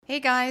Hey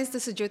guys,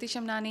 this is Jyoti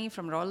Shamnani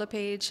from Roller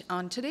Page.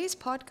 On today's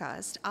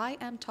podcast, I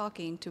am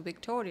talking to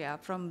Victoria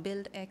from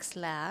BuildX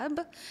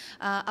Lab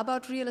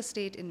about real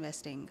estate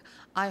investing.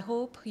 I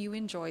hope you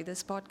enjoy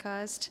this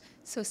podcast,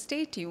 so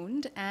stay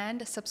tuned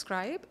and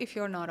subscribe if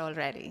you're not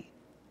already.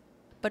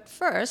 But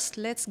first,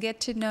 let's get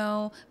to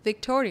know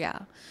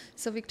Victoria.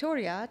 So,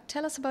 Victoria,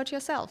 tell us about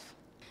yourself.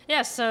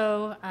 Yeah,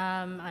 so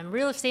I'm a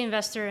real estate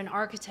investor and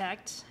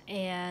architect,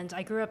 and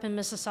I grew up in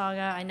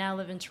Mississauga. I now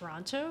live in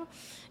Toronto.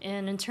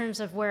 And in terms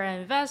of where I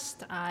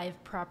invest, I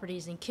have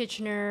properties in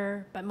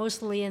Kitchener, but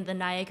mostly in the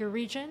Niagara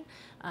region.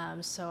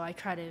 So I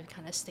try to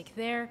kind of stick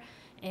there.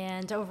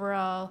 And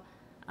overall,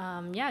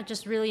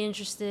 just really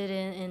interested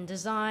in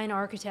design,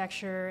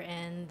 architecture,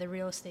 and the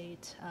real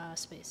estate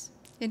space.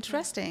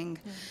 Interesting.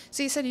 Yeah.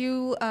 So you said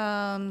you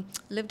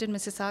lived in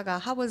Mississauga.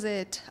 How was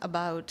it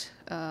about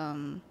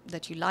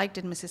that you liked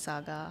in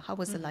Mississauga? How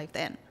was the life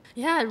then?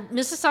 Yeah,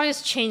 Mississauga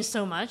has changed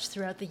so much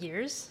throughout the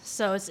years.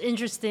 So it's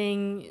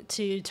interesting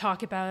to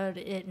talk about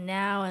it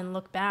now and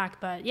look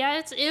back. But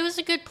yeah, it was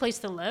a good place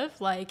to live.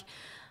 Like,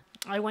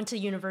 I went to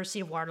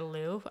University of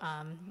Waterloo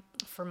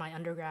for my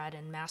undergrad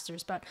and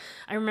master's. But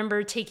I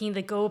remember taking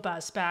the GO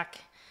bus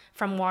back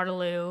from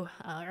Waterloo,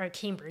 or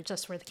Cambridge,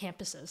 that's where the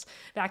campus is,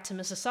 back to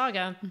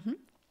Mississauga. Mm-hmm.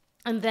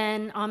 And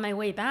then on my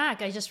way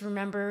back, I just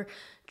remember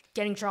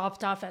getting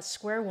dropped off at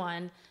Square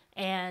One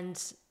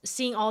and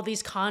seeing all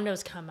these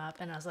condos come up.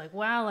 And I was like,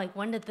 wow, like,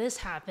 when did this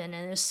happen?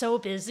 And it was so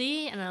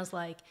busy. And I was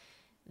like,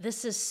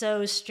 this is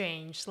so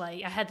strange.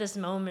 Like, I had this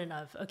moment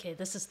of, okay,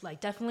 this is like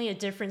definitely a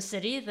different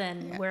city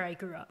than where I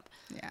grew up.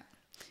 Yeah.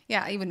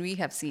 Yeah, even we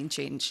have seen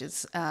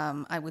changes.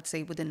 I would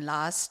say within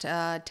last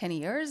 10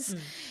 years,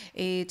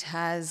 it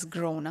has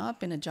grown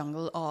up in a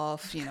jungle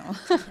of,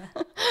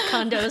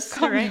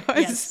 Condos, right?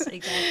 Yes,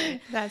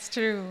 exactly. That's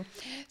true.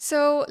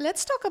 So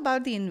let's talk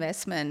about the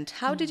investment.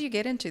 How did you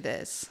get into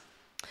this?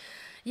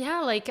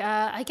 Yeah,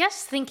 I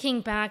guess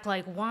thinking back,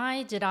 like,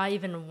 why did I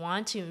even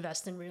want to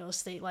invest in real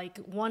estate? Like,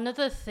 one of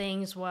the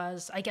things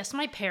was, I guess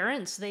my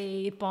parents,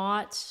 they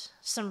bought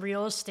some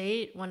real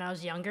estate when I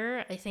was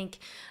younger. I think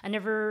I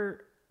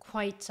never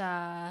quite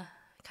kind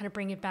of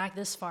bring it back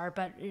this far,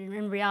 but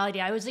in reality,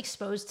 I was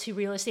exposed to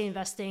real estate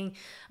investing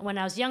when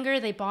I was younger.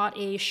 They bought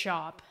a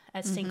shop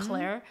at St.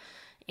 Clair,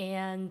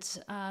 and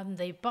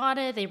they bought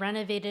it, they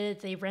renovated it,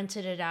 they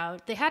rented it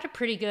out. They had a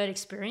pretty good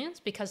experience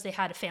because they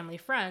had a family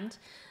friend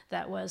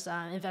that was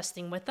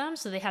investing with them,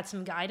 so they had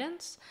some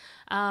guidance.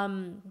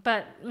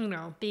 But,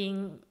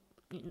 being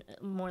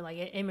more like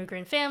an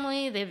immigrant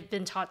family, they've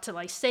been taught to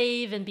like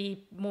save and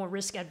be more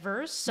risk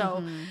adverse,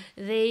 so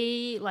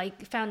they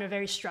found it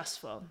very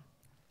stressful,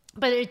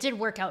 but it did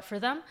work out for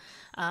them.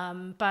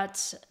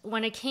 But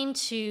when it came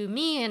to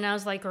me and I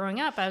was like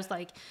growing up, I was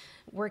like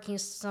working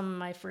some of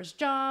my first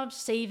jobs,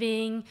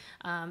 saving,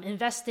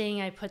 investing.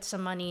 I put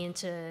some money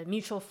into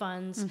mutual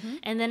funds,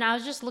 and then I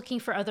was just looking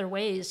for other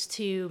ways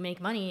to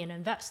make money and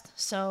invest.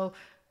 So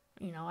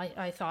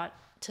I thought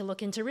to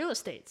look into real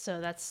estate,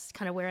 so that's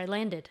kind of where I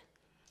landed.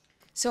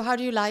 So how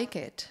do you like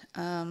it?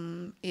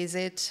 Is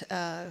it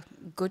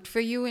good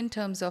for you in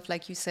terms of,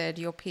 like you said,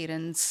 your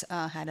parents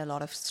had a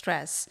lot of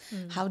stress?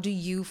 How do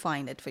you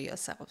find it for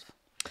yourself?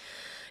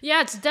 Yeah,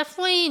 it's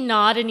definitely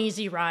not an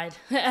easy ride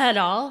at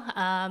all.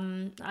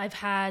 I've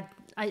had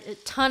a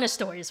ton of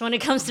stories when it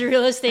comes to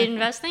real estate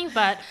investing,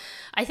 but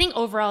I think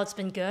overall it's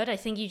been good. I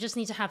think you just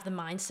need to have the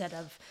mindset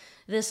of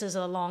this is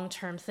a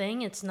long-term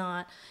thing. It's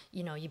not,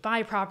 you buy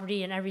a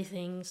property and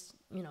everything's,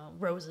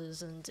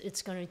 roses and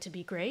it's going to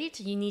be great.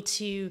 You need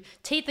to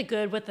take the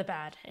good with the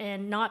bad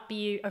and not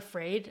be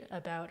afraid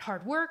about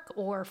hard work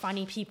or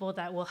finding people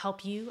that will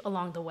help you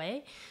along the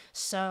way.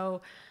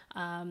 So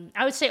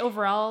I would say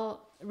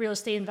overall, real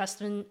estate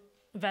investing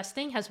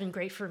has been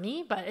great for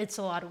me, but it's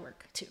a lot of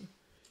work too.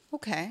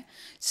 Okay.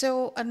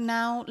 So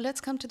now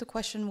let's come to the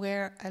question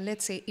where,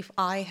 let's say if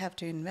I have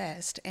to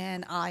invest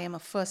and I am a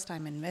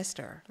first-time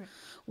investor,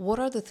 what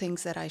are the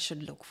things that I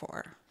should look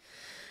for?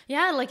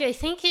 Yeah, I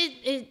think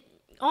it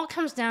all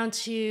comes down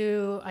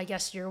to, I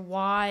guess, your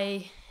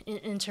why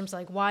in terms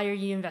of why are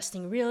you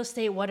investing in real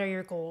estate? What are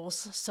your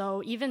goals?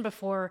 So even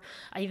before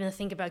I even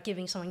think about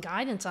giving someone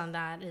guidance on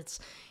that,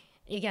 it's,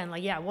 again,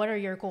 what are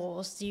your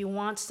goals? Do you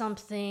want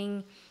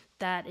something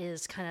that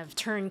is kind of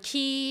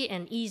turnkey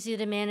and easy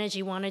to manage?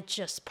 You want to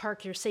just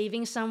park your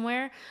savings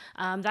somewhere?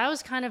 That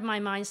was kind of my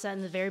mindset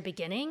in the very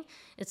beginning.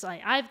 It's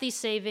like, I have these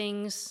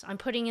savings, I'm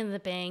putting in the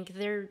bank,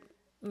 they're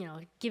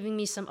giving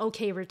me some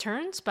okay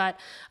returns, but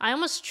I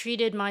almost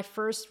treated my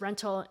first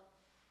rental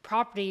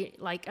property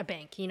like a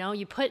bank.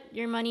 You put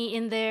your money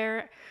in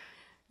there,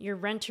 your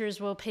renters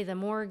will pay the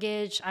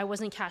mortgage. I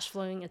wasn't cash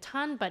flowing a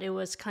ton, but it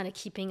was kind of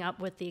keeping up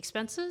with the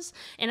expenses.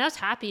 And I was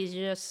happy to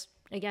just,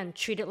 again,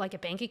 treat it like a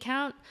bank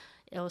account.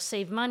 It'll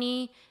save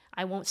money.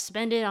 I won't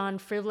spend it on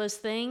frivolous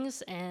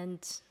things,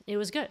 and it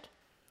was good.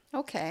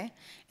 Okay.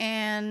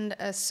 And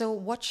so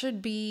what should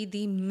be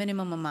the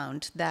minimum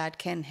amount that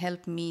can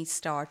help me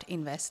start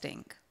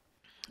investing?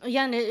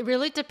 Yeah, and it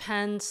really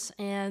depends.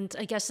 And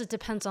I guess it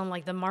depends on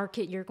like the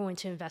market you're going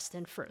to invest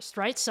in first,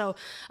 right? So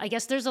I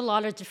guess there's a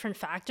lot of different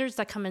factors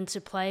that come into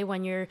play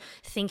when you're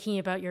thinking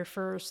about your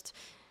first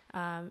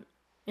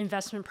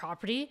investment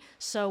property.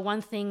 So one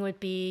thing would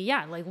be,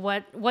 yeah, like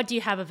what do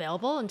you have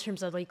available in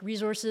terms of like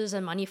resources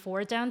and money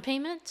for a down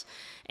payment?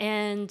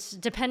 And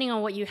depending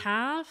on what you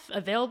have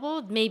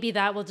available, maybe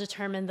that will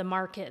determine the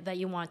market that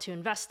you want to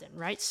invest in,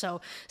 right? So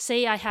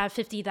say I have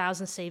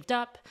 50,000 saved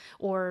up,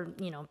 or,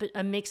 you know,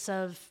 a mix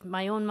of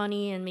my own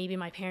money and maybe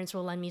my parents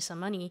will lend me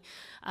some money.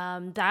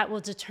 That will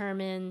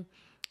determine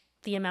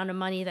the amount of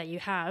money that you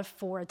have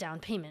for a down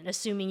payment,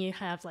 assuming you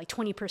have like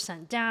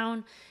 20%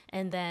 down,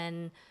 and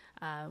then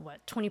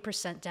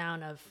 20%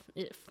 down of,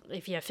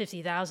 if you have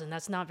 50,000,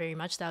 that's not very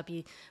much. That would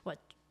be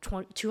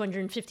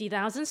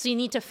 250,000. So you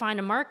need to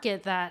find a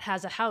market that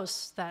has a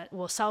house that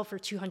will sell for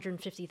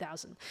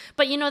 250,000.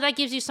 But you know, that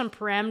gives you some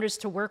parameters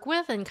to work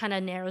with and kind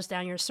of narrows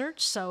down your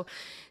search. So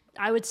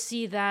I would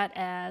see that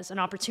as an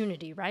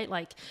opportunity, right?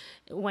 Like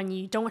when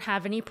you don't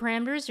have any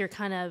parameters, you're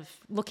kind of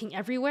looking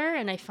everywhere.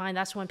 And I find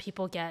that's when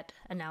people get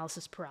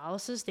analysis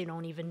paralysis. They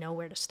don't even know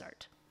where to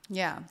start.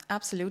 Yeah,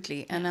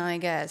 absolutely. And I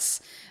guess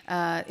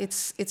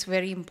it's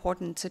very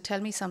important. So tell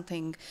me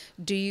something.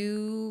 Do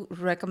you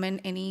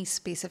recommend any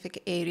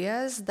specific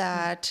areas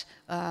that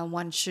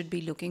one should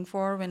be looking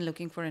for when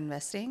looking for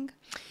investing?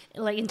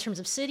 Like in terms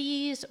of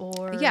cities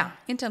or? Yeah,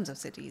 in terms of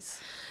cities.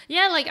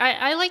 Yeah, like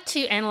I like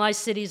to analyze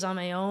cities on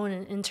my own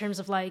in terms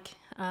of like,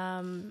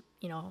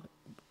 you know,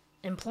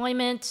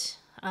 employment.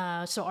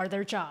 So are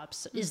there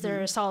jobs? Is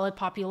there a solid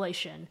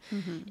population?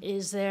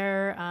 Is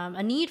there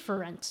a need for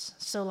rents?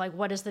 So like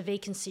what is the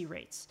vacancy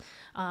rates?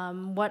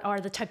 What are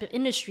the type of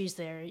industries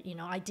there? You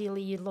know,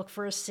 ideally you look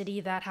for a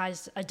city that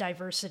has a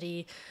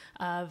diversity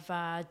of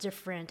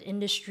different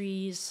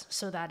industries,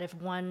 so that if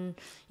one,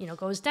 you know,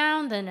 goes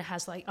down, then it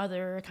has like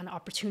other kind of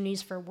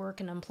opportunities for work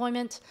and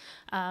employment.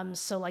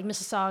 So like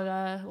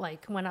Mississauga,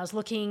 like when I was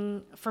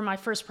looking for my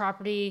first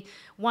property,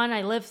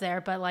 I lived there,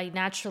 but like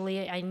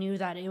naturally I knew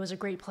that it was a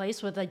great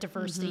place with a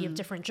diversity of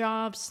different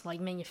jobs,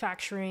 like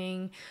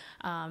manufacturing,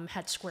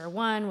 had Square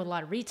One with a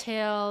lot of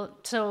retail.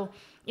 So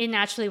it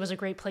naturally was a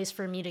great place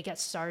for me to get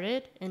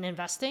started in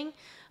investing.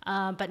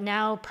 But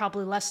now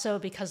probably less so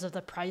because of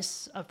the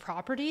price of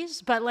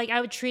properties. But like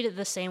I would treat it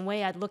the same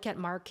way. I'd look at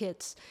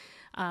markets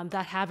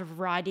that have a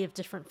variety of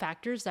different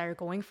factors that are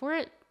going for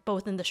it,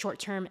 both in the short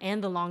term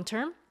and the long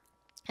term.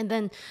 And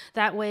then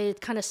that way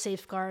it kind of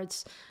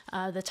safeguards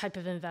the type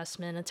of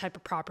investment and type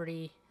of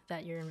property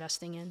that you're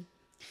investing in.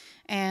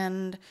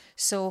 And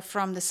so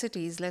from the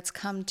cities, let's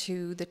come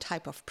to the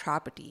type of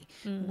property.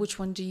 Which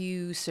one do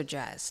you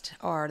suggest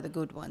are the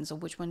good ones, or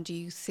which one do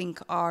you think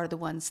are the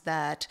ones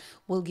that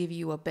will give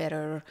you a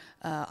better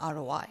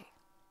ROI?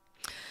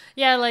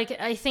 Yeah, like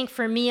I think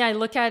for me, I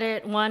look at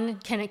it, one,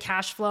 can it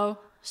cash flow?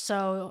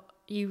 So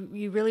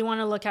you really want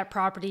to look at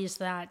properties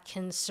that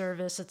can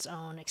service its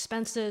own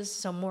expenses,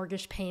 so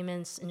mortgage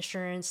payments,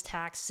 insurance,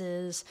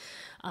 taxes,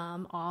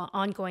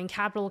 ongoing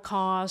capital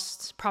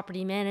costs,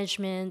 property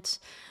management,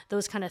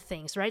 those kind of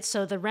things, right?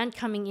 So the rent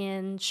coming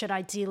in should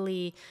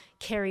ideally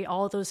carry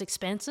all those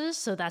expenses,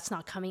 so that's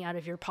not coming out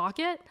of your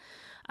pocket.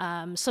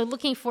 So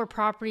looking for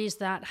properties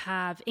that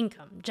have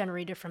income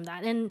generated from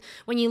that. And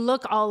when you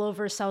look all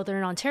over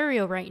Southern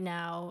Ontario right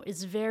now,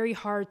 it's very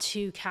hard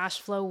to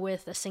cash flow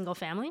with a single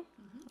family.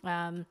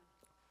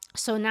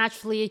 So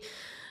naturally,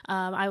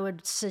 I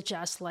would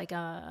suggest like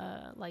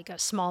a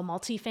small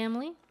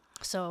multifamily.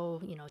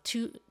 So, you know,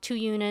 two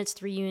units,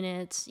 3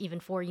 units, even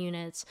 4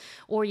 units,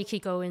 or you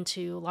could go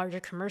into larger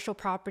commercial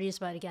properties.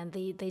 But again,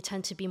 they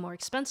tend to be more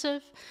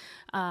expensive.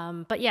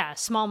 But yeah,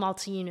 small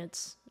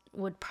multi-units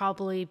would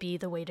probably be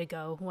the way to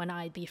go when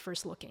I'd be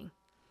first looking.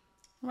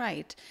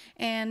 Right.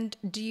 And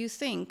do you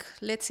think,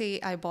 let's say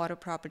I bought a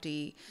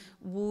property,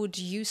 would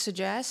you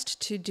suggest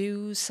to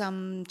do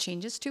some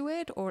changes to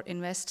it or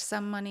invest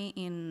some money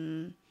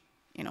in,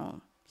 you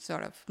know,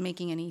 sort of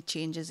making any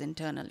changes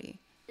internally?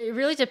 It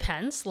really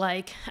depends.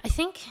 Like, I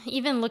think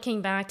even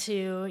looking back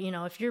to, you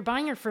know, if you're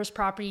buying your first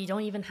property, you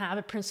don't even have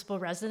a principal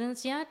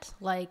residence yet,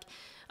 like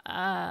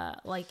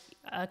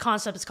a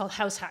concept is called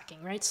house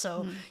hacking, right?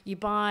 So you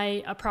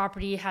buy a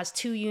property, has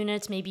 2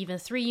 units, maybe even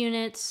 3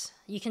 units.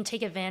 You can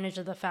take advantage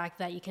of the fact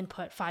that you can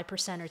put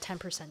 5% or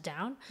 10%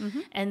 down,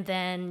 and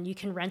then you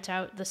can rent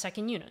out the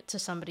second unit to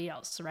somebody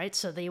else, right?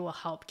 So they will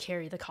help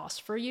carry the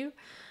cost for you.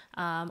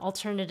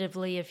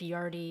 Alternatively, if you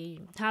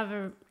already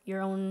have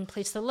your own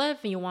place to live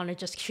and you want to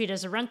just treat it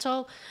as a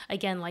rental,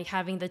 again, like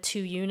having the 2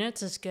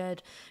 units is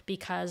good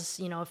because,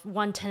 you know, if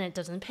one tenant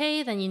doesn't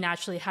pay, then you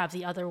naturally have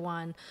the other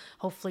one,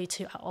 hopefully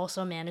to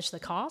also manage the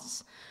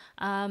costs.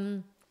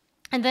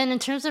 And then in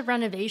terms of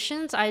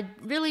renovations, I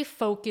really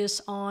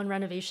focus on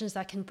renovations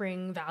that can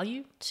bring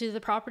value to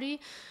the property,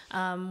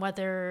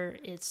 whether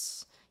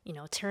it's, you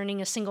know,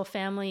 turning a single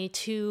family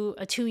to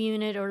a 2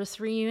 unit or a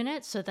 3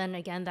 unit. So then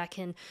again, that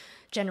can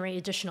generate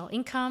additional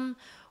income,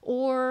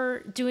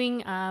 or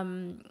doing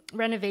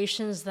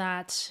renovations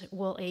that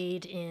will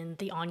aid in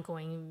the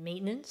ongoing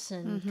maintenance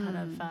and kind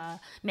of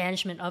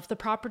management of the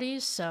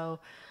properties. So,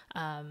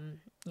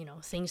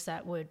 things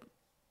that would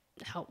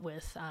help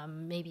with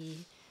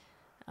maybe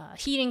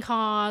heating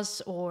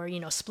costs or,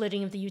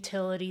 splitting of the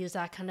utilities,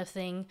 that kind of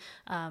thing.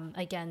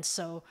 Again,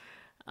 so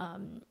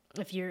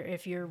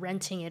if you're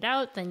renting it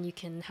out, then you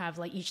can have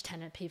like each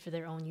tenant pay for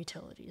their own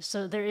utilities.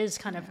 So there is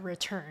kind of a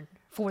return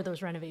for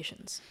those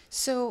renovations.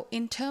 So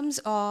in terms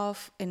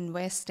of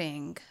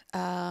investing,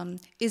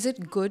 is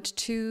it good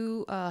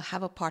to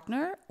have a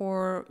partner,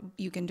 or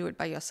you can do it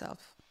by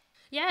yourself?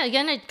 Yeah,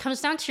 again, it comes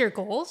down to your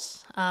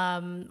goals.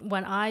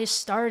 When I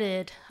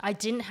started, I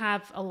didn't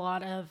have a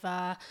lot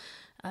of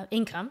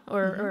income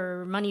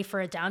or money for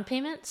a down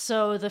payment.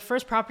 So the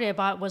first property I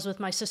bought was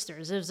with my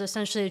sisters. It was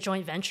essentially a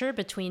joint venture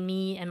between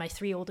me and my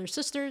 3 older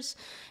sisters.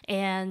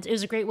 And it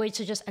was a great way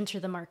to just enter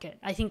the market.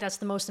 I think that's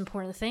the most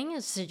important thing,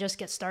 is to just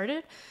get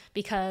started,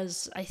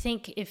 because I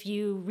think if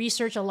you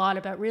research a lot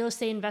about real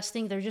estate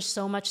investing, there's just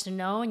so much to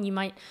know, and you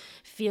might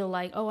feel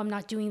like, oh, I'm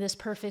not doing this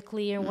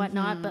perfectly or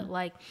whatnot. But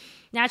like,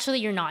 naturally,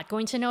 you're not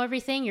going to know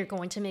everything. You're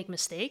going to make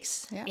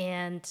mistakes,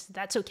 and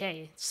that's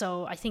okay.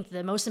 So I think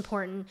the most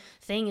important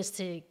thing is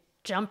to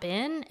jump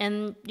in,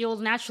 and you'll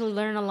naturally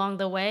learn along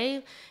the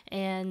way.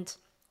 And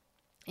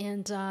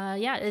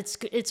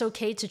it's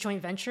okay to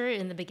joint venture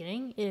in the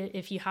beginning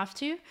if you have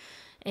to.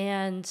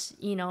 And,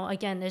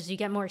 again, as you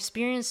get more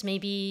experience,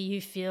 maybe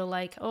you feel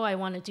like, oh, I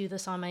want to do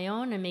this on my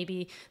own, and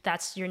maybe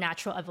that's your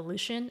natural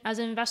evolution as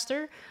an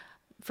investor.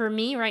 For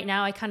me right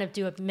now, I kind of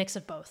do a mix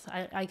of both.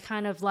 I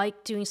kind of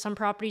like doing some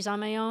properties on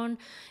my own.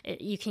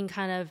 You can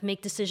kind of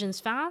make decisions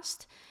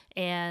fast,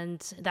 and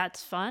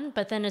that's fun.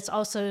 But then it's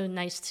also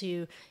nice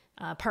to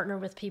partner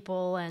with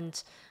people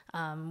and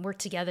work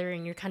together,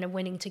 and you're kind of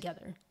winning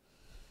together.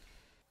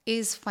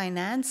 Is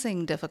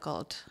financing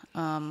difficult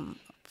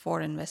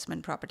for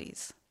investment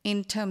properties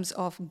in terms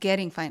of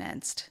getting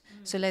financed?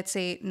 So let's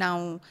say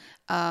now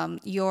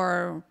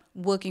you're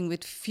working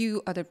with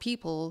few other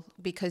people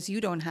because you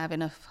don't have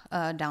enough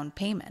down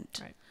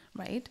payment,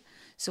 right?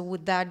 So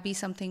would that be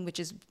something which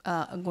is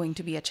going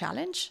to be a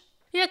challenge?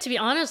 Yeah, to be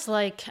honest,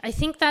 like, I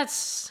think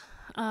that's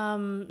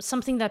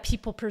something that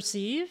people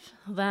perceive,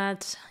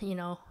 that,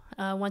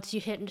 once you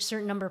hit a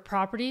certain number of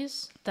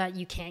properties that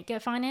you can't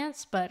get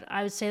financed. But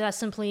I would say that's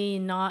simply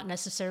not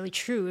necessarily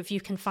true if you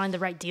can find the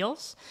right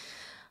deals.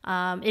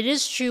 It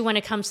is true when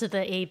it comes to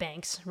the A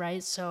banks,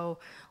 right? So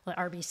like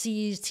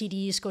RBCs,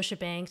 TDs,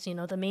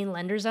 Scotiabanks, the main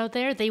lenders out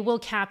there, they will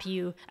cap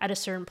you at a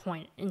certain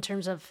point in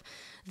terms of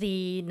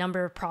the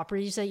number of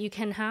properties that you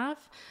can have.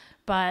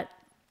 But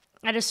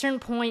at a certain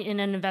point in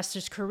an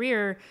investor's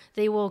career,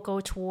 they will go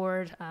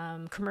toward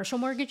commercial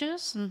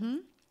mortgages,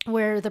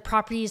 where the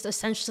properties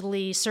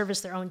essentially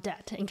service their own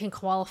debt and can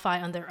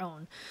qualify on their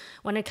own.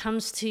 When it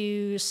comes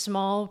to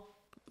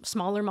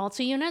smaller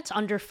multi-units,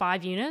 under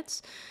 5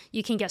 units,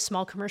 you can get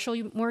small commercial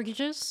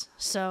mortgages.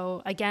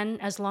 So again,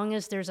 as long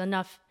as there's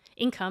enough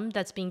income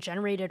that's being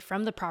generated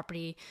from the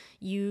property,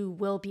 you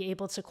will be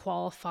able to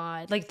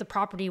qualify, like the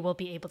property will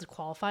be able to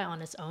qualify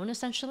on its own,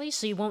 essentially.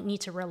 So you won't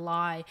need to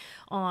rely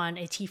on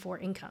a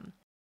T4 income.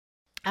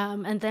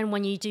 And then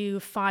when you do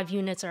 5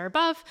 units or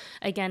above,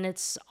 again,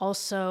 it's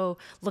also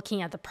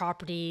looking at the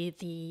property,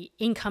 the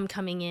income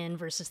coming in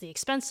versus the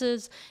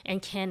expenses,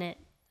 and can it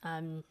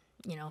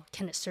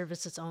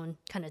service its own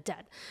kind of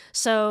debt?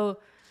 So,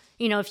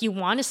 if you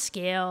want to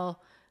scale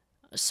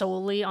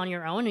solely on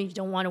your own and you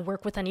don't want to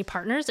work with any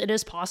partners, it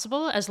is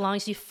possible, as long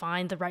as you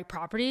find the right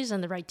properties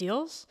and the right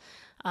deals.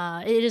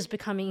 It is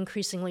becoming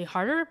increasingly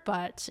harder,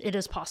 but it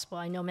is possible.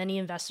 I know many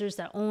investors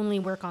that only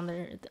work on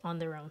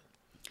their own.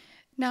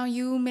 Now,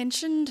 you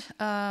mentioned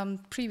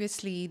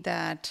previously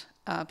that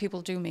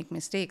people do make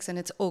mistakes, and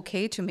it's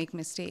okay to make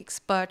mistakes.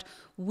 But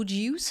would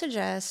you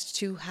suggest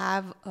to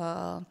have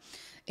an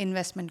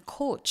investment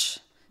coach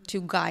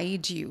to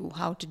guide you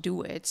how to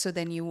do it, so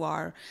then you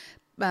are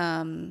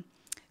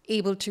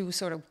able to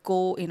sort of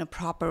go in a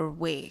proper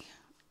way?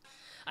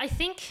 I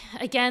think,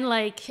 again,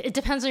 like, it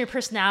depends on your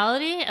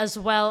personality as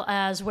well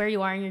as where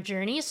you are in your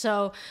journey.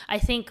 So I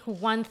think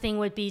one thing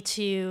would be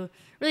to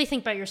really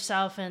think about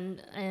yourself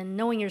and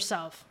knowing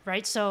yourself,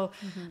 right? So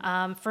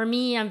for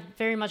me, I'm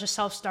very much a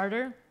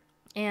self-starter,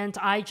 and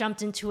I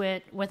jumped into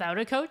it without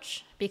a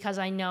coach because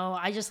I know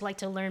I just like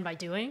to learn by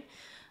doing.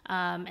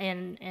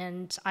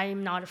 And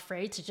I'm not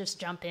afraid to just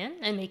jump in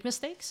and make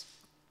mistakes.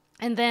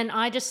 And then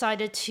I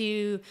decided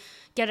to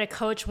get a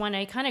coach when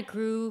I kind of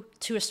grew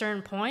to a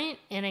certain point,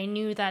 and I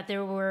knew that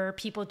there were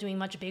people doing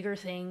much bigger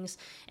things,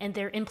 and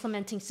they're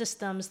implementing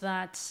systems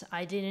that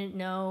I didn't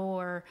know,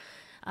 or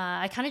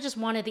I kind of just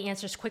wanted the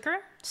answers quicker.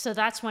 So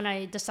that's when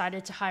I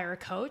decided to hire a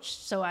coach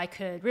so I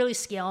could really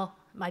scale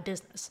my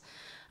business.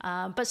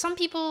 But some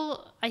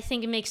people, I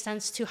think it makes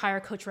sense to hire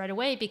a coach right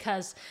away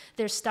because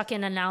they're stuck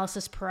in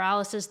analysis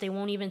paralysis. They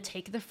won't even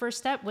take the first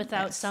step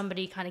without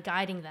somebody kind of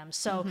guiding them.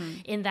 So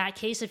in that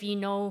case, if you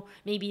know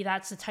maybe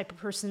that's the type of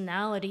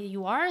personality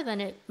you are, then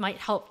it might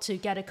help to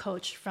get a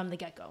coach from the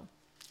get-go.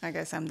 I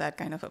guess I'm that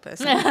kind of a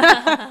person.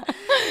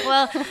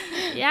 Well,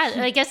 yeah,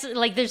 I guess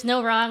like there's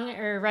no wrong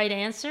or right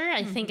answer.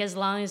 I think as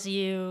long as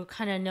you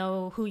kind of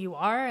know who you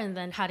are and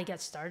then how to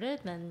get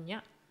started, then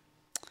yeah.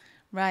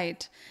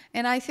 Right.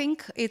 And I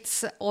think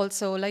it's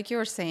also, like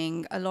you're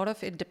saying, a lot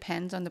of it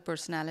depends on the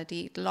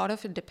personality. A lot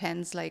of it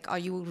depends, like, are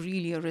you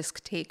really a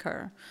risk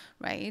taker,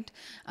 right?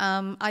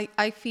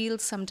 I feel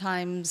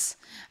sometimes,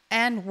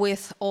 and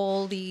with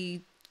all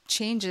the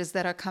changes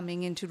that are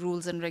coming into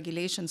rules and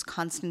regulations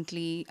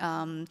constantly,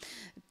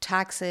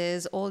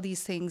 taxes, all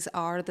these things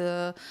are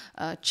the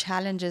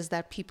challenges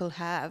that people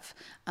have.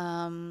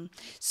 How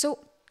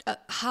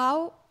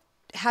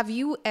have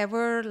you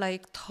ever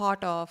like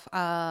thought of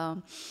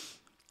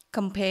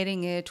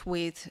comparing it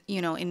with,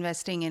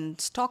 investing in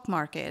stock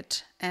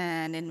market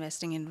and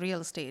investing in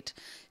real estate?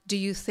 Do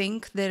you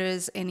think there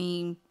is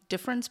any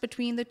difference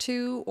between the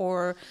two,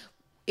 or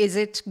is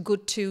it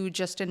good to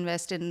just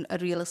invest in a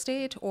real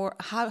estate, or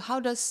how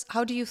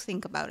do you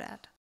think about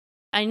that?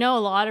 I know a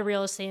lot of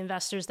real estate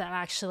investors that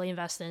actually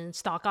invest in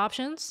stock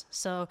options.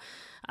 So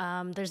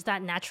there's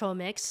that natural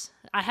mix.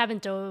 I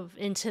haven't dove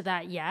into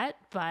that yet,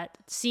 but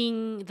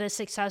seeing the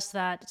success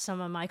that some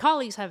of my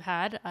colleagues have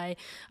had,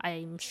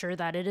 I'm sure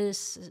that it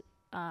is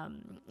a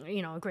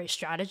great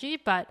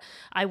strategy, but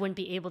I wouldn't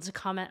be able to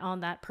comment on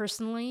that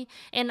personally.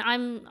 And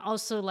I'm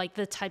also like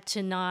the type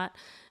to not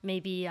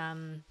maybe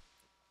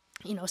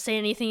say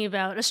anything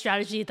about a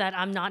strategy that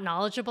I'm not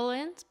knowledgeable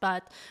in.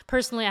 But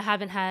personally, I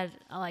haven't had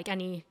like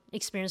any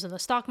experience in the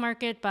stock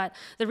market. But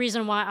the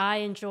reason why I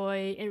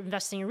enjoy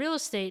investing in real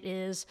estate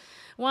is,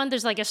 one,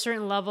 there's like a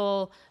certain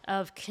level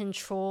of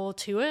control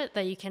to it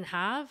that you can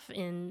have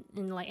in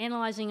like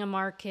analyzing a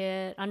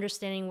market,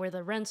 understanding where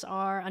the rents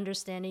are,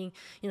 understanding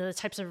the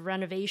types of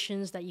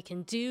renovations that you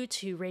can do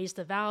to raise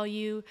the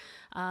value.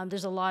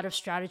 There's a lot of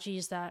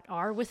strategies that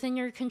are within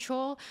your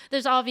control.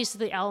 There's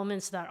obviously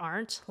elements that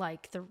aren't,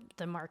 like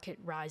the market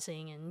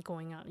rising and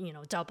going up,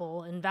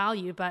 double in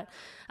value. But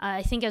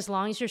I think as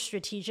long as you're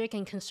strategic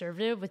and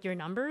conservative with your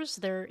numbers,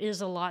 there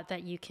is a lot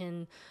that you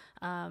can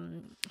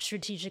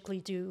strategically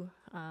do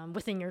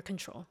within your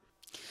control.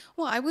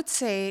 Well, I would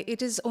say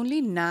it is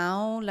only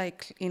now,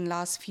 like in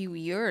last few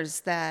years,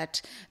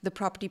 that the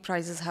property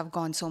prices have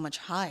gone so much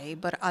high.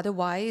 But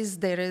otherwise,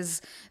 there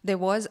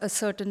was a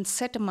certain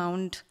set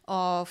amount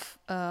of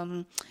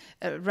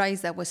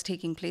rise that was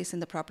taking place in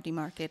the property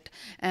market.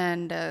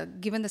 And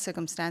given the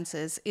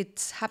circumstances,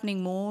 it's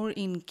happening more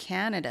in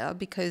Canada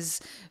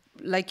because,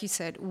 like you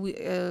said,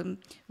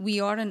 we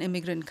are an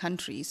immigrant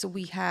country, so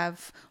we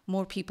have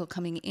more people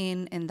coming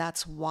in, and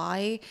that's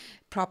why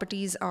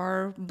properties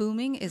are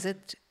booming.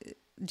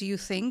 Do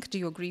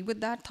you agree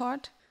with that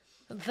thought?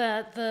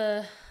 That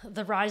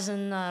the rise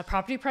in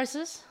property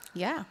prices?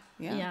 Yeah.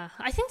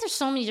 I think there's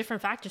so many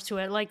different factors to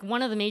it. Like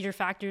one of the major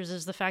factors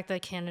is the fact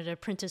that Canada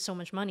printed so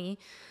much money.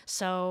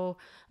 So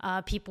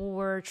people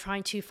were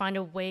trying to find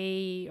a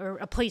way or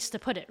a place to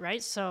put it,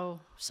 right? So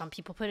some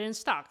people put it in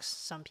stocks,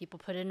 some people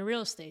put it in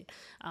real estate.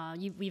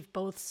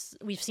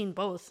 We've seen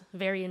both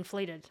very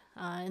inflated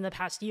in the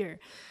past year.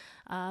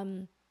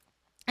 And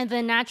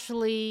then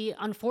naturally,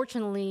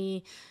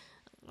 unfortunately,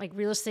 like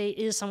real estate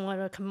is somewhat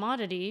a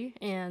commodity,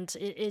 and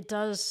it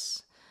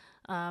does.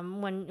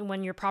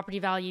 When your property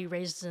value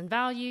raises in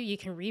value, you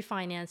can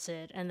refinance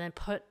it and then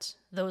put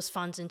those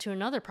funds into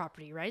another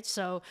property, right?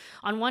 So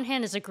on one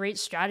hand, it's a great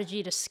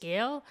strategy to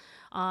scale.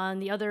 On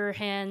the other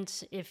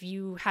hand, if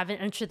you haven't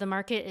entered the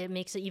market, it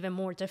makes it even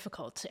more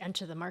difficult to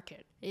enter the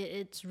market.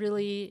 It's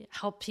really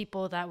helped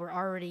people that were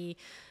already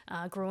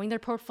growing their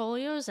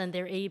portfolios, and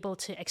they're able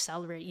to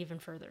accelerate even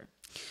further.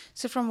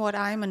 So from what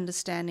I'm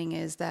understanding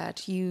is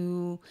that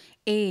you,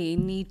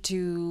 need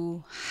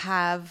to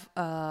have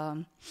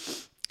a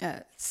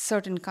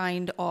certain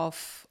kind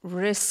of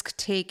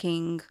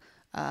risk-taking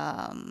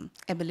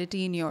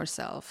ability in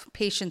yourself.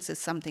 Patience is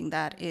something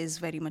that is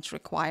very much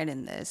required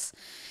in this.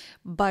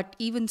 But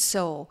even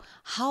so,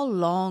 how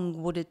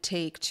long would it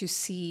take to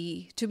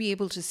be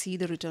able to see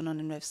the return on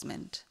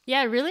investment?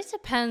 Yeah, it really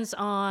depends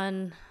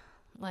on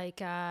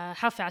like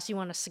how fast you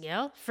want to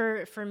scale.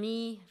 For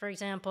me, for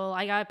example,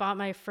 I bought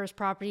my first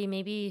property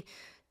maybe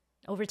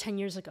over 10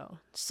 years ago.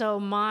 So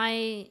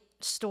my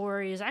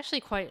story is actually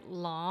quite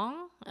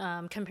long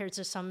compared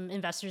to some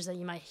investors that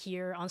you might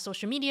hear on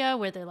social media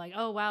where they're like,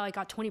 oh, wow, I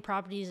got 20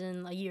 properties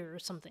in a year or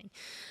something.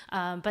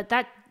 But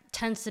that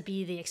tends to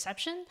be the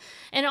exception.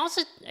 And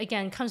also,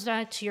 again, comes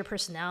back to your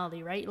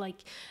personality, right?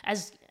 Like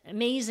as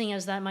amazing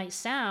as that might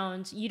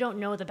sound, you don't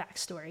know the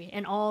backstory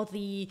and all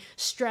the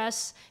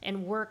stress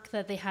and work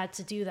that they had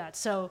to do that.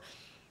 So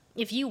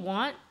if you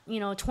want,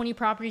 20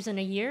 properties in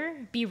a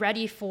year, be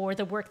ready for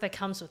the work that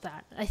comes with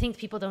that. I think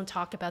people don't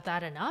talk about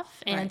that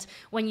enough. And Right.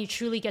 when you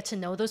truly get to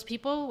know those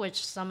people,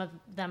 which some of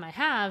them I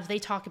have, they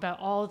talk about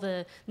all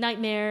the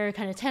nightmare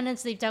kind of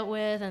tenants they've dealt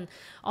with and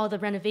all the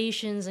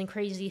renovations and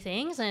crazy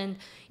things. And,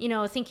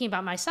 thinking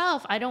about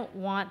myself, I don't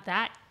want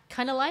that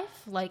kind of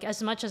life. Like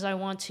as much as I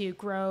want to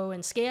grow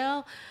and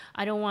scale,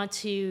 I don't want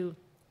to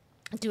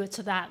do it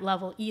to that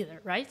level either,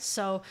 right?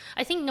 So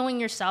I think knowing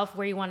yourself,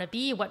 where you want to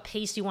be, what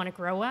pace you want to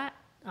grow at,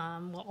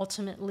 will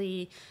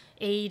ultimately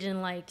aid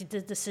in like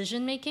the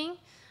decision making.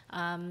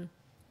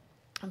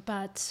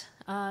 But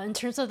in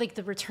terms of like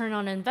the return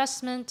on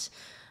investment,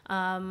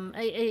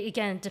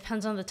 again, it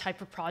depends on the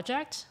type of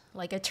project.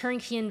 Like a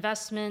turnkey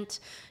investment,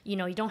 you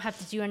don't have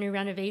to do any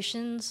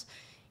renovations.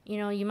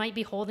 You might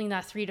be holding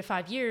that 3 to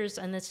 5 years,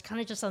 and it's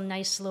kind of just a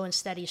nice, slow and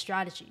steady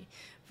strategy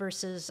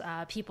versus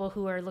people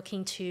who are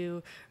looking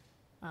to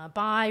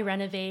buy,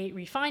 renovate,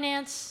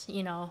 refinance.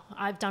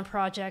 I've done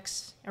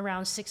projects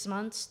around 6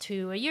 months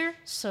to a year,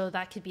 so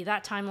that could be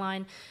that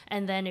timeline.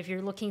 And then if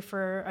you're looking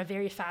for a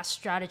very fast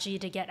strategy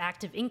to get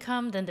active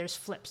income, then there's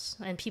flips,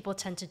 and people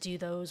tend to do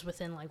those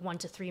within like 1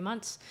 to 3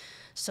 months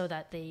so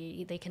that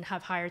they can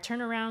have higher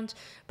turnaround,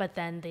 but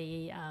then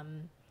they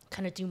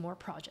kind of do more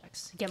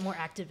projects, get more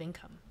active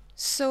income.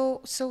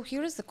 So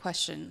here is the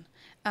question.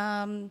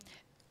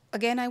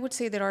 Again, I would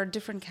say there are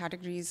different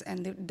categories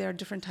and there are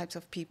different types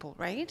of people,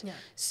 right? Yeah.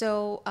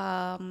 So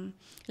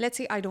let's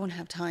say I don't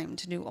have time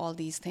to do all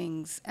these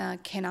things.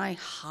 Can I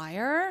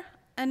hire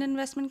an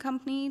investment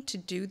company to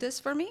do this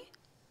for me?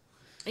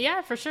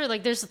 Yeah, for sure.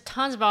 Like there's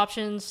tons of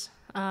options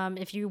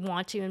if you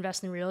want to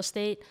invest in real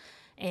estate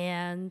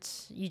and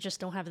you just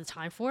don't have the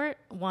time for it.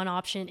 One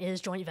option is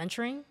joint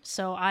venturing.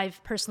 So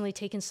I've personally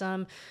taken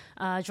some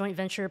joint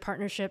venture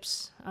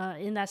partnerships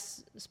in that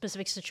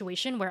specific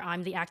situation where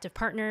I'm the active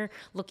partner,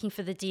 looking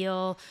for the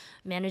deal,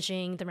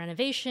 managing the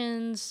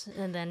renovations,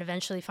 and then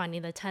eventually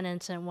finding the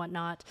tenants and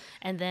whatnot.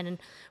 And then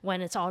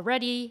when it's all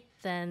ready,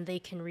 then they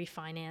can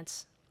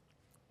refinance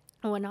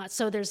and whatnot.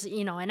 So there's,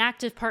 an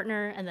active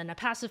partner and then a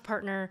passive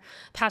partner.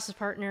 Passive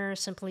partner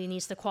simply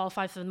needs to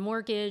qualify for the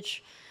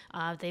mortgage.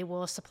 They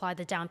will supply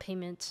the down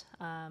payment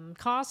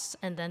costs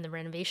and then the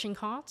renovation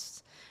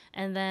costs.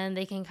 And then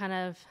they can kind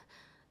of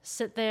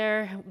sit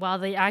there while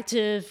the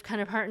active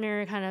kind of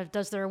partner kind of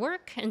does their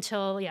work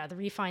until, the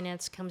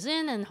refinance comes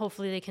in and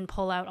hopefully they can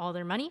pull out all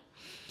their money.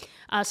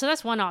 So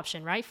that's one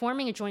option, right?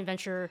 Forming a joint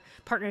venture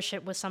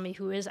partnership with somebody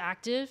who is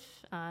active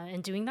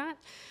in doing that.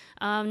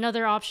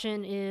 Another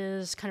option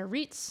is kind of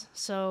REITs.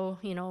 So,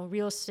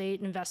 real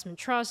estate investment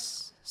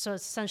trusts. So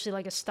it's essentially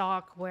like a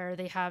stock where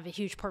they have a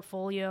huge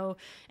portfolio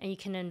and you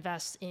can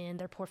invest in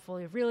their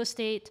portfolio of real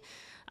estate.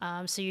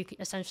 So you can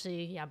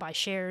essentially buy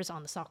shares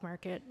on the stock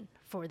market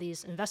for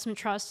these investment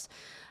trusts.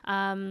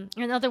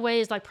 Another way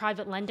is like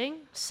private lending.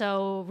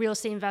 So real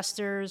estate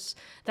investors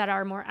that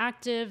are more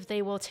active,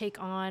 they will take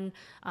on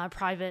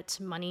private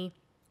money.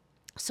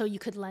 So you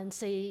could lend,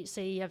 say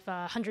you have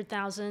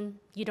 $100,000,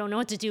 you don't know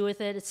what to do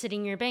with it, it's sitting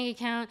in your bank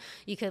account.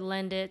 You could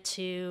lend it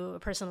to a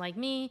person like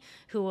me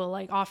who will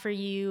like offer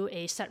you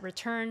a set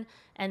return,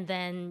 and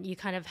then you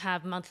kind of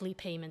have monthly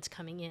payments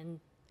coming in.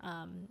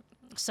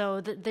 So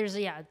there's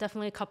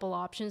definitely a couple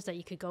options that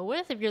you could go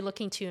with if you're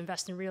looking to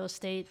invest in real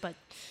estate, but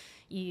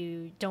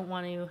you don't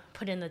want to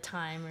put in the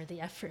time or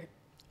the effort.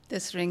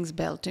 This rings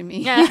bell to me.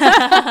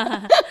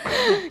 Yeah.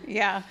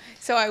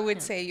 So I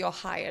would say you're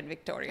hired,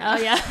 Victoria. Oh,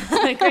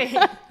 yeah. Great.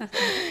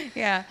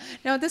 Yeah.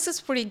 No, this is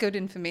pretty good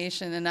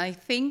information. And I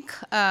think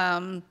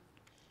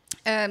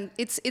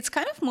it's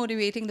kind of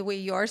motivating the way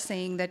you're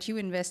saying that you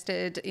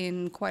invested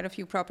in quite a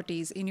few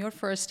properties in your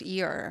first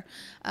year.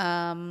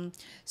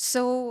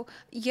 So,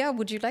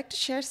 would you like to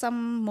share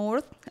some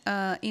more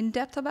in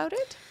depth about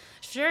it?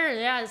 Sure.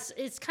 Yeah.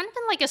 It's kind of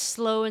been like a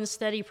slow and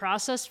steady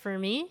process for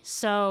me.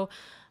 So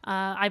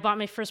I bought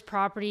my first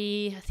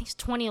property, I think it's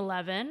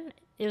 2011.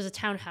 It was a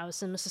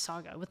townhouse in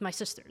Mississauga with my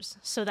sisters.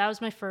 So that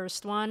was my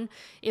first one.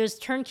 It was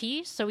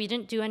turnkey, so we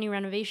didn't do any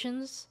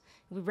renovations.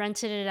 We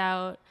rented it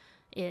out.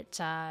 It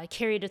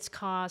carried its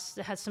costs.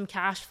 It had some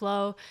cash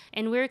flow.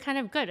 And we were kind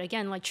of good.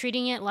 Again, like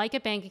treating it like a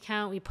bank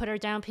account. We put our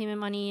down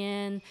payment money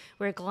in.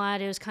 We're glad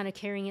it was kind of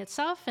carrying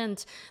itself.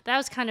 And that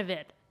was kind of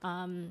it.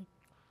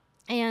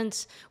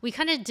 And we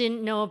kind of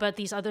didn't know about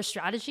these other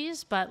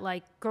strategies, but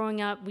like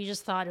growing up, we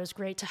just thought it was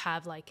great to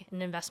have like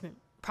an investment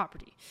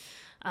property.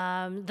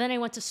 Then I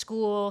went to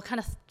school, kind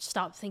of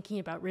stopped thinking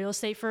about real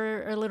estate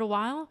for a little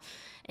while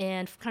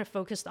and kind of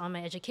focused on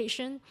my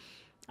education.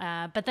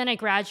 But then I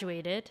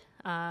graduated,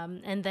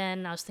 and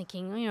then I was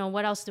thinking,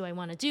 what else do I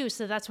want to do?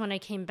 So that's when I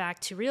came back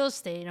to real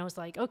estate, and I was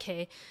like,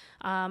 okay,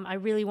 I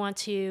really want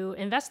to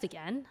invest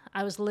again.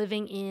 I was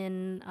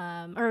living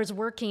I was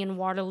working in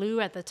Waterloo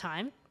at the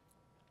time.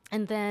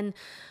 And then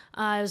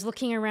I was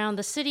looking around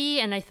the city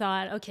and I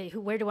thought, okay,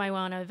 where do I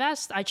want to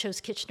invest? I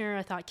chose Kitchener.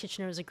 I thought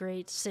Kitchener was a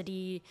great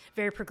city,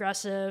 very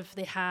progressive.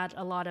 They had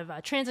a lot of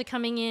transit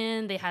coming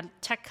in. They had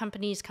tech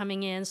companies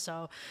coming in.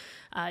 So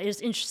it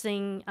was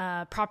interesting.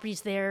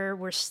 Properties there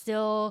were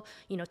still,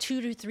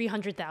 $200,000 to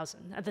 $300,000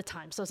 at the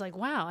time. So I was like,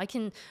 wow, I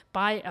can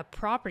buy a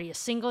property, a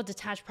single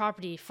detached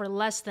property for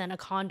less than a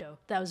condo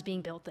that was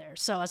being built there.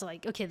 So I was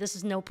like, okay, this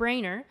is no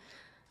brainer.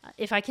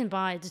 If I can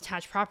buy a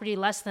detached property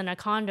less than a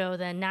condo,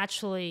 then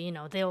naturally,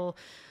 they'll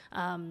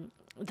kind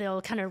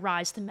of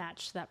rise to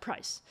match that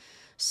price.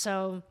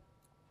 So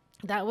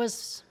that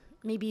was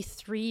maybe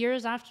 3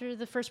 years after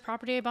the first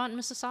property I bought in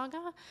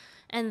Mississauga,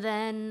 and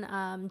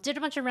then did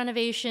a bunch of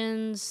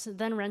renovations,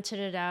 then rented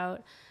it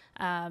out.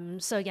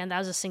 So again, that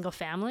was a single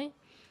family.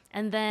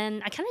 And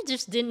then I kind of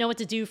just didn't know what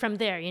to do from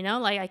there, you know?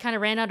 Like I kind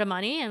of ran out of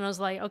money and I was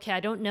like, okay, I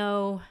don't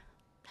know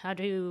how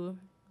to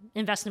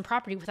invest in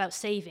property without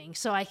saving.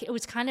 So it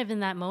was kind of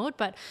in that mode,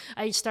 but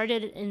I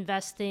started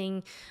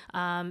investing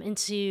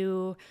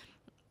into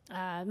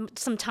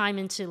some time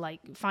into like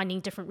finding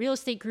different real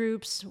estate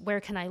groups.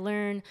 Where can I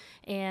learn?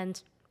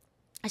 And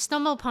I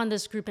stumbled upon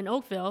this group in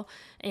Oakville,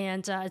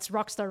 and it's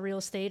Rockstar Real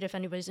Estate, if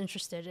anybody's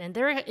interested. And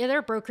they're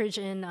a brokerage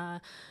in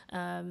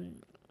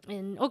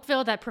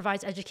Oakville that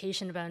provides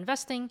education about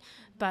investing.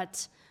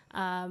 But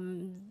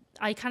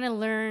I kind of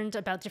learned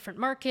about different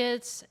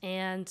markets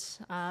and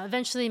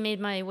eventually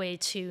made my way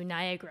to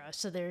Niagara.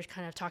 So they're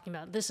kind of talking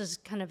about this is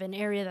kind of an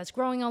area that's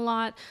growing a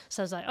lot.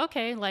 So I was like,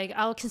 okay, like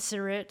I'll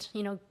consider it.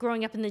 You know,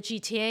 growing up in the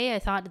GTA, I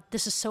thought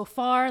this is so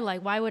far.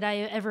 Like, why would I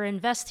ever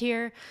invest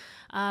here?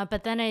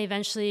 But then I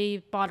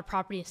eventually bought a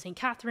property in St.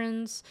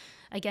 Catharines.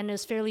 Again, it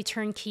was fairly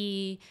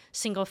turnkey,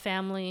 single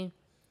family.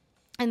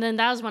 And then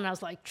that was when I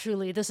was like,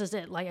 truly, this is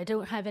it. Like, I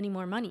don't have any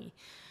more money.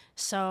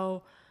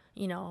 So,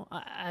 you know,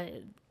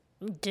 I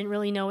didn't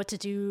really know what to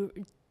do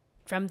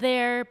from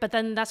there. But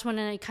then that's when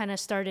I kind of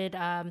started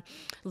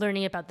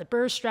learning about the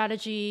BRRRR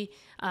strategy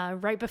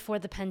right before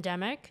the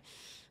pandemic.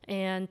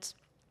 And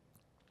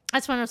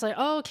that's when I was like,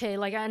 oh, okay,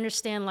 like I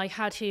understand like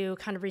how to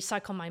kind of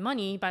recycle my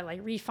money by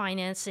like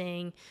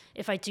refinancing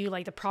if I do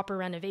like the proper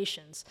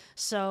renovations.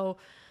 So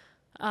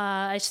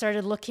I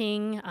started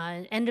looking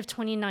end of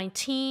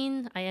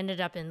 2019. I ended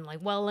up in like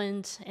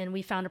Welland, and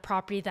we found a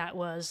property that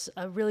was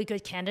a really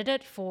good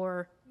candidate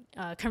for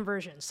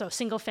conversion. So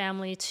single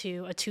family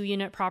to a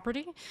 2-unit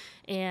property.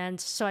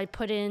 And so I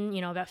put in,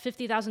 you know, about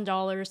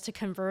 $50,000 to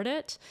convert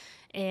it.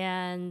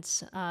 And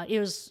it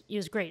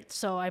was great.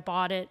 So I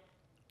bought it,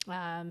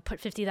 put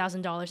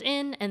 $50,000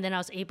 in, and then I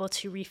was able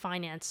to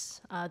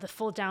refinance the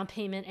full down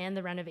payment and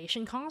the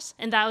renovation costs.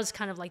 And that was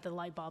kind of like the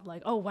light bulb,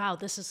 like, oh, wow,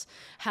 this is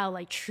how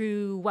like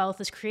true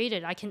wealth is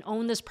created. I can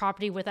own this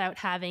property without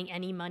having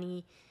any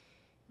money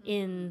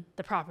in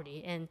the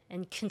property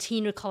and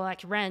continue to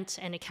collect rent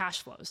and it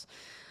cash flows.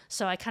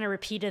 So I kind of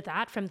repeated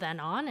that from then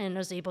on and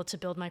was able to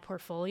build my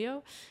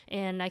portfolio.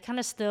 And I kind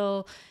of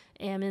still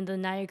am in the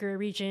Niagara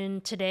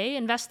region today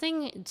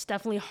investing. It's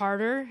definitely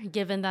harder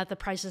given that the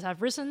prices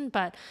have risen,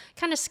 but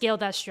kind of scaled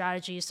that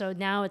strategy. So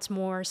now it's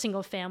more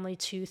single family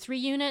to 3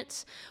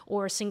 units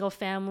or single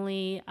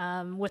family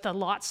with a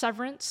lot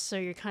severance. So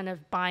you're kind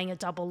of buying a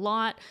double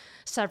lot,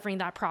 severing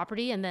that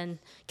property, and then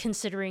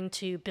considering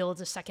to build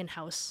a second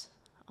house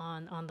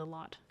on the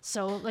lot.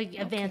 So like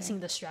advancing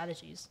the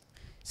strategies.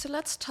 So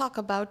let's talk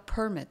about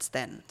permits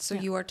then. So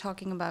you are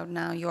talking about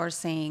now, you're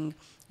saying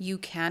you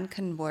can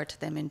convert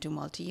them into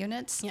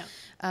multi-units. Yeah.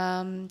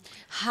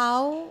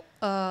 How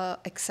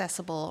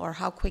accessible or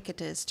how quick it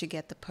is to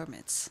get the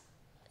permits?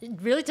 It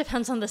really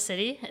depends on the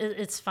city.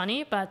 It's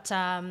funny, but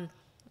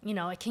you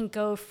know, it can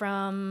go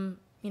from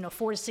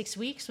 4 to 6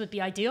 weeks would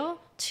be ideal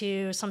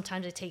to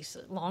sometimes it takes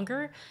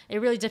longer.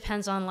 It really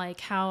depends on like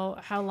how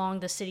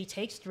long the city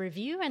takes to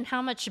review and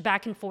how much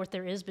back and forth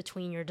there is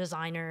between your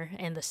designer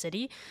and the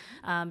city,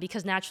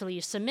 because naturally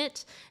you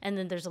submit and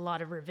then there's a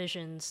lot of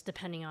revisions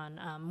depending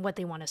on what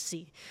they want to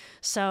see.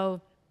 So,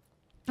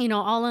 you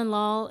know, all in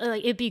all,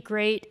 like, it'd be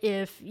great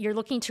if you're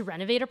looking to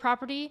renovate a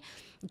property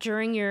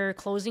during your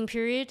closing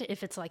period.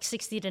 If it's like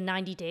 60 to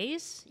 90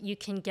 days, you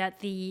can get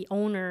the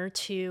owner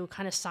to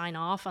kind of sign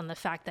off on the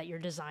fact that your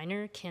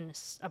designer can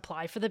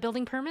apply for the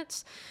building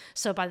permits.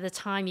 So by the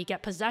time you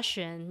get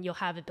possession, you'll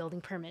have a building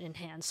permit in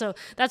hand. So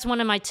that's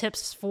one of my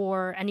tips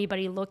for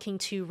anybody looking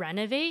to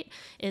renovate,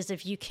 is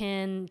if you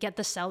can get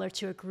the seller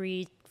to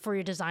agree for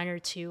your designer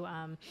to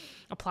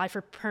apply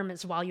for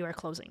permits while you are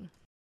closing.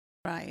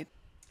 Right.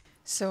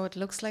 So it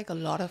looks like a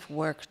lot of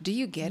work. Do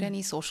you get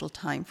any social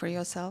time for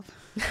yourself?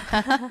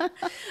 I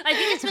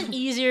think it's been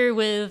easier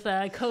with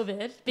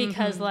COVID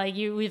because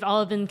we've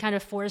all been kind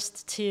of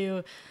forced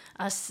to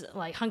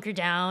like hunker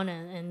down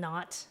and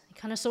not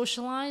kind of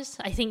socialize.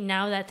 I think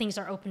now that things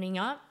are opening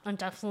up, I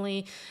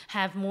definitely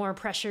have more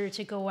pressure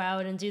to go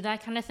out and do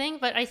that kind of thing.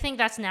 But I think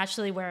that's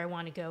naturally where I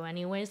want to go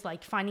anyways,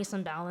 like finding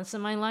some balance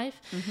in my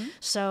life.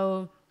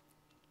 So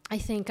I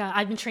think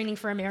I've been training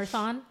for a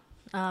marathon.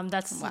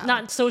 That's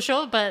not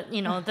social, but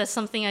that's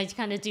something I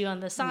kind of do on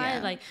the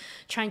side, like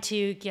trying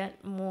to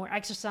get more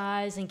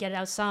exercise and get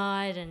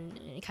outside and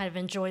kind of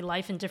enjoy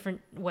life in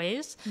different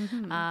ways.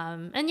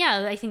 And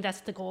yeah, I think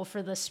that's the goal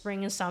for the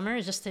spring and summer,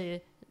 is just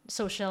to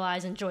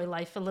socialize, enjoy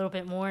life a little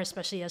bit more,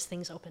 especially as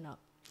things open up.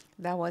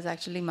 That was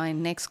actually my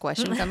next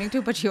question coming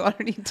to, but you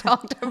already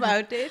talked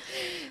about it.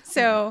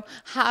 So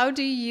how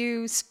do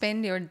you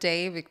spend your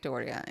day,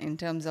 Victoria, in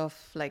terms of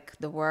like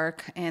the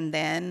work, and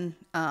then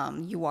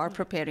you are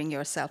preparing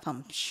yourself,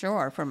 I'm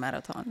sure, for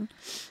marathon?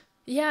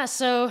 Yeah,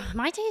 so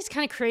my day is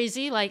kind of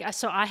crazy.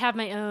 So I have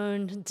my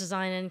own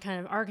design and kind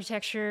of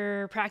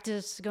architecture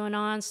practice going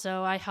on.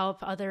 So I help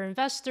other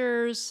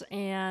investors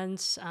and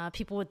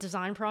people with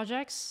design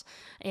projects.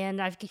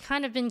 And I've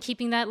kind of been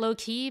keeping that low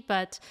key,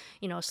 but,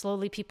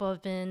 slowly people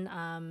have been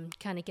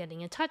kind of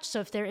getting in touch.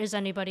 So if there is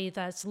anybody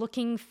that's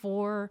looking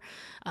for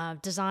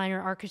design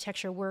or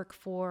architecture work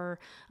for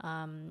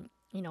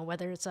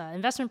whether it's an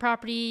investment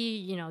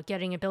property,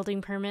 getting a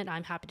building permit,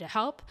 I'm happy to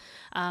help.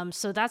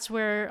 So that's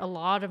where a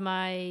lot of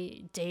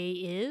my day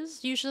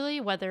is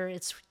usually, whether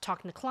it's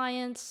talking to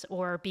clients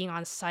or being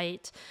on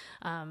site,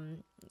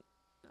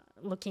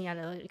 looking at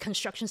a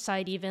construction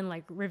site, even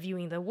like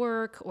reviewing the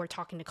work or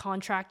talking to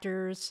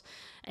contractors.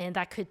 And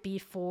that could be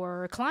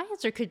for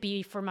clients or could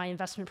be for my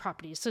investment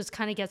properties. So it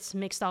kind of gets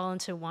mixed all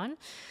into one.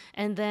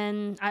 And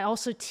then I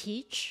also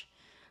teach.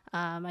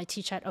 I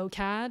teach at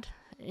OCAD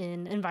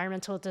in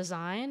environmental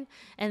design.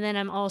 And then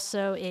I'm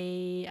also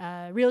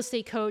a real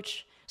estate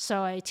coach.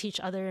 So I teach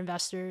other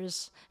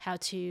investors how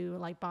to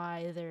like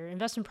buy their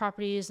investment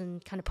properties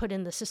and kind of put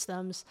in the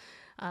systems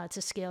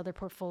to scale their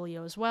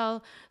portfolio as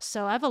well.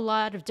 So I have a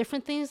lot of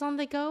different things on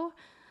the go.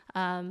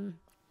 And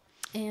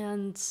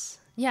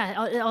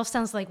yeah, it all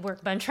sounds like work,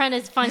 but I'm trying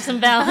to find some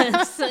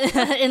balance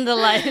in the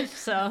life.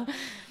 So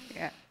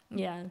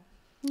yeah.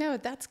 No,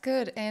 that's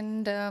good.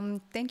 And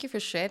thank you for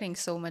sharing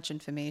so much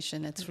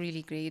information. It's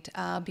really great.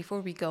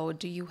 Before we go,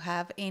 do you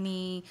have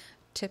any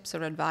tips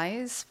or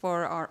advice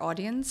for our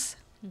audience?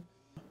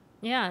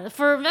 Yeah,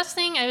 for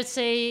investing, I would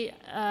say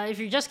if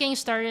you're just getting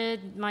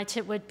started, my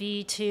tip would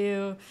be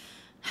to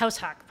house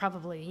hack,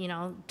 probably.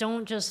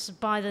 Don't just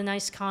buy the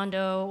nice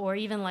condo or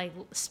even like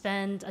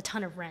spend a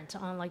ton of rent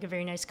on like a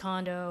very nice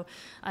condo.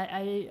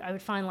 I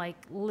would find like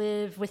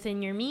live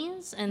within your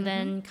means and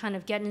then kind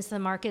of get into the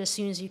market as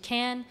soon as you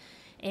can.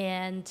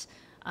 And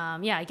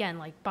again,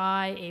 like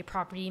buy a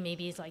property,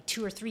 maybe it's like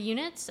 2 or 3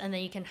 units, and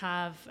then you can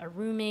have a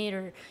roommate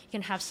or you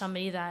can have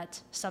somebody that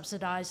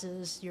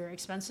subsidizes your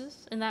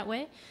expenses in that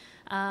way.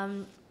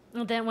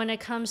 Then when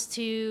it comes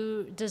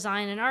to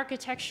design and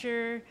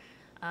architecture,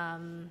 I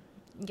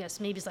guess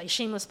maybe it's like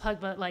shameless plug,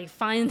 but like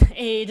find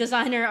a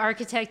designer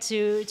architect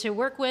to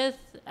work with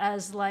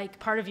as like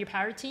part of your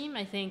power team.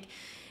 I think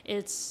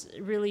it's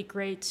really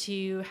great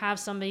to have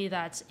somebody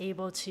that's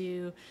able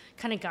to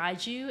kind of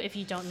guide you if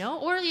you don't know,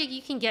 or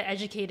you can get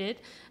educated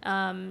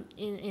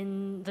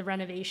in the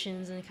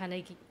renovations and kind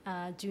of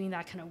doing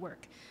that kind of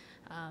work.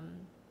 I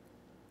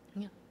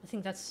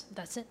think that's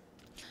it.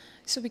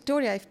 So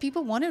Victoria, if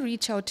people want to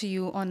reach out to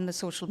you on the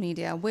social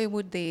media, where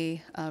would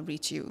they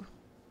reach you?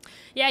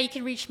 Yeah, you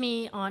can reach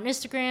me on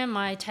Instagram.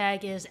 My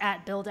tag is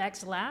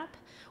 @BuildXLab,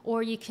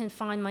 or you can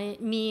find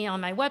me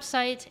on my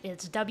website.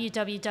 It's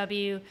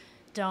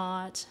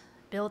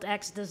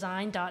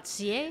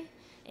www.buildxdesign.ca,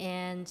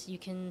 and you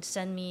can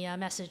send me a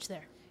message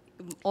there.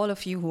 All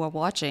of you who are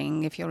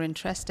watching, if you're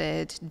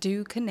interested,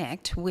 do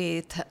connect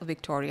with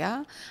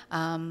Victoria.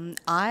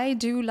 I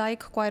do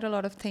like quite a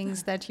lot of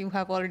things that you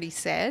have already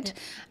said.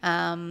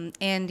 And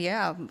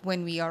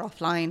when we are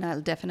offline, I'll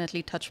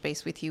definitely touch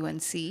base with you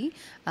and see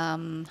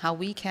how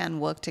we can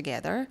work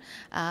together.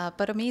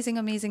 But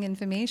amazing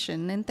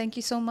information. And thank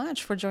you so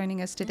much for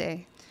joining us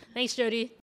today. Thanks, Jyoti.